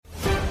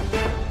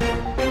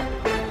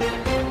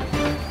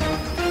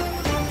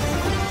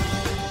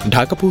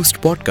Dhaka post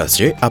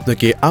পডকাস্টে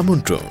আপনাকে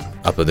আমন্ত্রণ।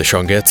 আপনাদের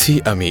সঙ্গে আছি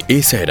আমি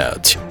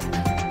সাইরাজ।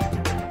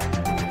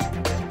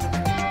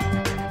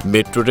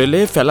 মেট্রো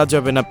রেলে ফেলা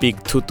যাবে না পিক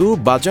থুতু,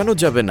 বাজানো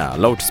যাবে না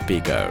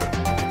লাউডস্পিকার।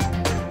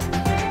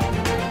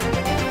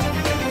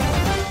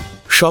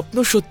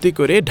 স্বপ্ন সত্যি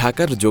করে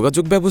ঢাকার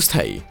যোগাযোগ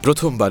ব্যবস্থায়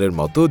প্রথমবারের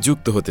মতো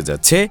যুক্ত হতে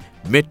যাচ্ছে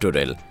মেট্রো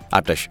রেল।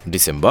 ২৮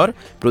 ডিসেম্বর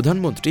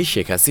প্রধানমন্ত্রী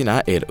শেখ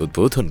হাসিনা এর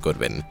উদ্বোধন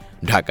করবেন।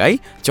 ঢাকায়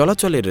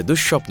চলাচলের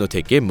দুঃস্বপ্ন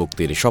থেকে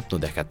মুক্তির স্বপ্ন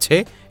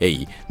দেখাচ্ছে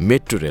এই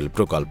মেট্রো রেল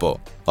প্রকল্প।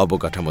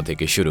 অবকাঠামো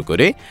থেকে শুরু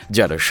করে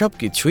যার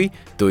সবকিছুই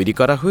তৈরি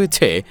করা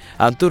হয়েছে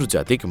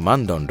আন্তর্জাতিক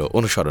মানদণ্ড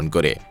অনুসরণ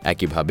করে।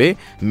 একইভাবে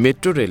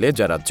মেট্রো রেলে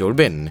যারা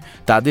চড়বেন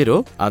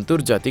তাদেরও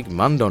আন্তর্জাতিক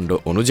মানদণ্ড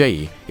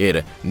অনুযায়ী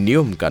এর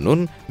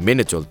নিয়মকানুন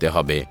মেনে চলতে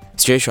হবে।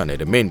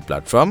 স্টেশনের মেইন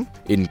প্ল্যাটফর্ম,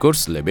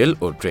 ইনকোর্স লেভেল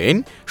ও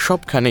ট্রেন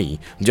সবখানেই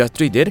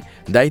যাত্রীদের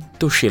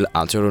দায়িত্বশীল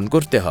আচরণ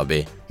করতে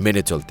হবে,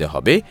 মেনে চলতে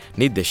হবে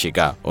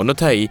নির্দেশিকা,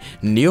 অন্যথায়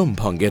নিয়ম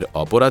ভঙ্গের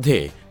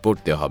অপরাধে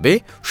পড়তে হবে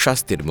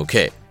শাস্তির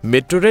মুখে।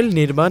 মেট্রো রেল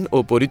নির্মাণ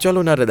ও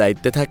পরিচালনার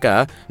দায়িত্বে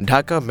থাকা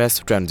ঢাকা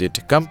ম্যাস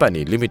ট্রানজিট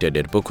কোম্পানি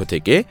লিমিটেডের পক্ষ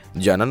থেকে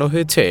জানানো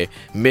হয়েছে,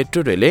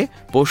 মেট্রো রেলে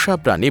পোষা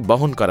প্রাণী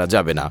বহন করা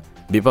যাবে না,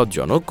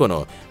 বিপজ্জনক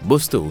কোনো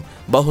বস্তু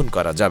বহন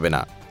করা যাবে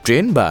না,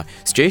 ট্রেন বা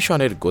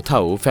স্টেশনের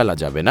কোথাও ফেলা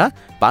যাবে না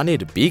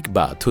পানির পিক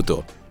বা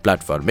থুতো,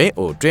 প্ল্যাটফর্মে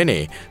ও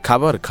ট্রেনে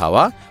খাবার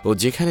খাওয়া ও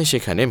যেখানে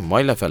সেখানে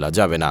ময়লা ফেলা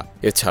যাবে না।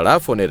 এছাড়া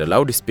ফোনের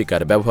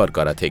লাউডস্পিকার ব্যবহার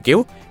করা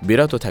থেকেও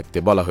বিরত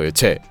থাকতে বলা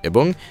হয়েছে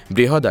এবং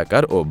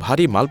বৃহদাকার ও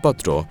ভারী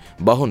মালপত্র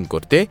বহন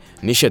করতে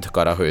নিষেধ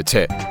করা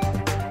হয়েছে।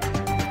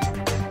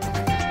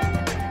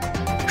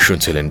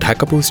 শুনছিলেন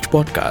ঢাকা পোস্ট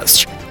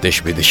পডকাস্ট।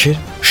 দেশ বিদেশের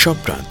সব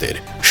প্রান্তের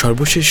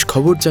সর্বশেষ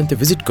খবর জানতে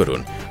ভিজিট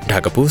করুন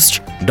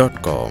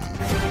ঢাকাপোস্ট.com।